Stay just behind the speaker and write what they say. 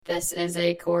This is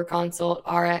a Core Consult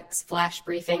RX flash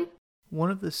briefing.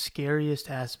 One of the scariest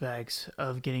aspects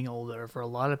of getting older for a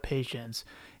lot of patients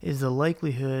is the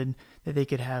likelihood that they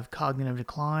could have cognitive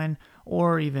decline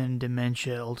or even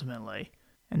dementia ultimately.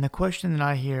 And the question that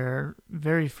I hear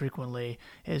very frequently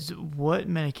is what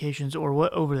medications or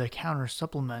what over-the-counter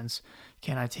supplements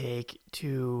can I take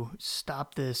to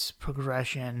stop this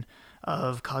progression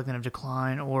of cognitive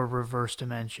decline or reverse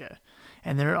dementia?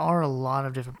 And there are a lot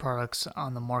of different products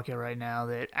on the market right now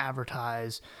that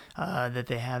advertise that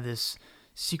they have this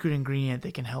secret ingredient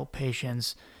that can help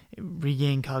patients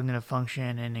regain cognitive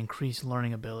function and increase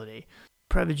learning ability.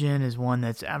 Prevagen is one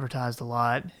that's advertised a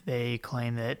lot. They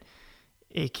claim that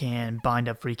it can bind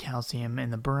up free calcium in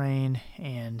the brain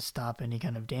and stop any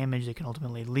kind of damage that can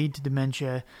ultimately lead to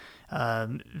dementia.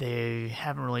 They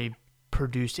haven't really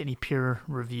produced any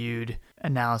peer-reviewed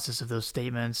analysis of those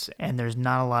statements, and there's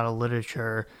not a lot of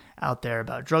literature out there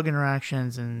about drug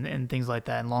interactions and things like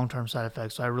that and long-term side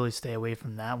effects, so I really stay away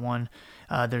from that one.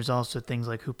 There's also things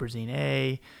like huperzine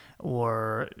A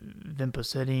or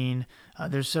vinpocetine.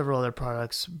 There's several other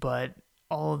products, but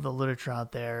all of the literature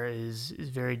out there is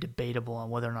very debatable on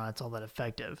whether or not it's all that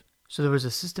effective. So there was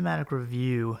a systematic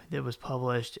review that was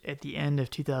published at the end of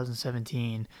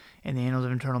 2017 in the Annals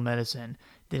of Internal Medicine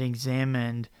that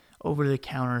examined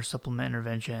over-the-counter supplement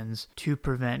interventions to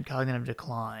prevent cognitive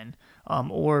decline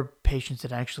or patients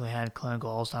that actually had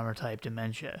clinical Alzheimer-type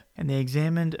dementia. And they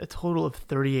examined a total of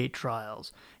 38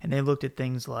 trials, and they looked at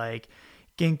things like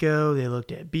ginkgo, they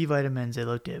looked at B vitamins, they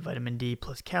looked at vitamin D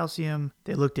plus calcium,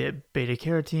 they looked at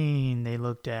beta-carotene, they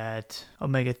looked at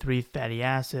omega-3 fatty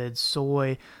acids,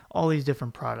 soy, all these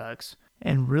different products.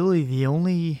 And really the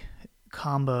only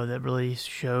combo that really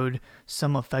showed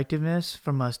some effectiveness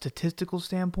from a statistical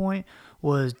standpoint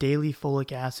was daily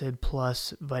folic acid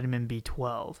plus vitamin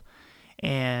B12.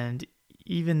 And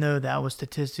even though that was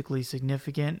statistically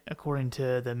significant, according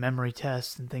to the memory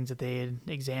tests and things that they had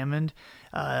examined,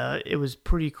 it was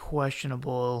pretty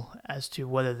questionable as to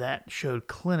whether that showed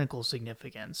clinical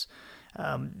significance.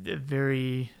 A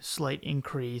very slight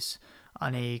increase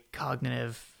on a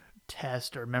cognitive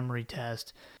test or memory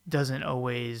test doesn't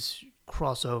always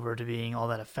cross over to being all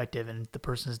that effective in the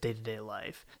person's day-to-day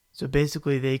life. So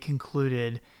basically they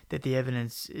concluded that the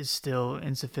evidence is still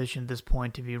insufficient at this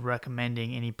point to be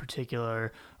recommending any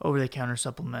particular over-the-counter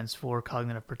supplements for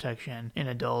cognitive protection in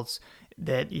adults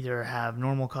that either have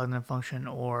normal cognitive function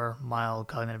or mild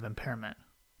cognitive impairment.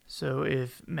 So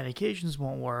if medications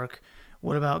won't work,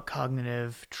 what about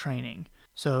cognitive training?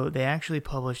 So they actually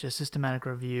published a systematic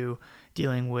review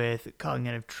dealing with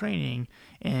cognitive training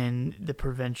and the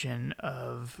prevention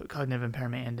of cognitive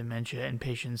impairment and dementia in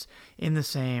patients in the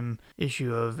same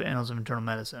issue of Annals of Internal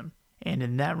Medicine. And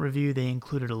in that review, they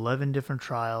included 11 different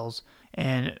trials,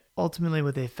 and ultimately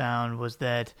what they found was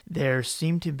that there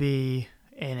seemed to be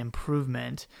an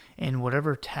improvement in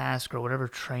whatever task or whatever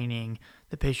training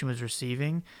the patient was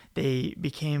receiving. They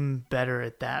became better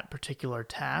at that particular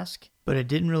task, but it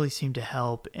didn't really seem to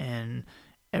help in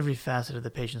every facet of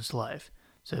the patient's life.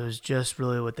 So it was just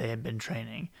really what they had been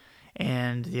training.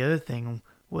 And the other thing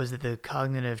was that the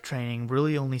cognitive training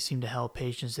really only seemed to help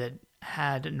patients that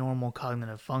had normal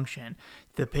cognitive function.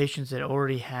 The patients that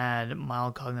already had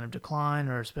mild cognitive decline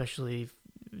or especially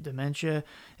dementia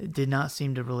did not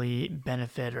seem to really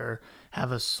benefit or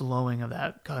have a slowing of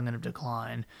that cognitive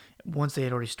decline once they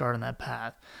had already started on that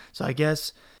path. So I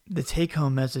guess the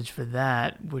take-home message for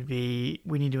that would be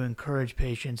we need to encourage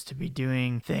patients to be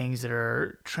doing things that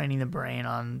are training the brain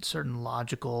on certain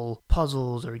logical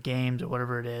puzzles or games or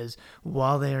whatever it is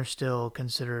while they are still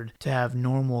considered to have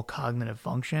normal cognitive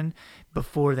function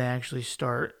before they actually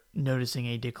start noticing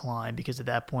a decline, because at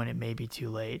that point it may be too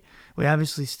late. We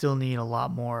obviously still need a lot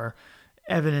more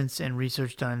evidence and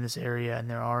research done in this area, and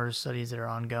there are studies that are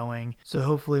ongoing. So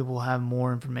hopefully we'll have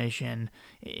more information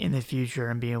in the future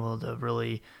and be able to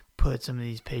really put some of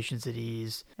these patients at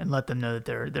ease and let them know that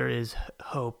there is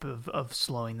hope of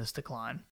slowing this decline.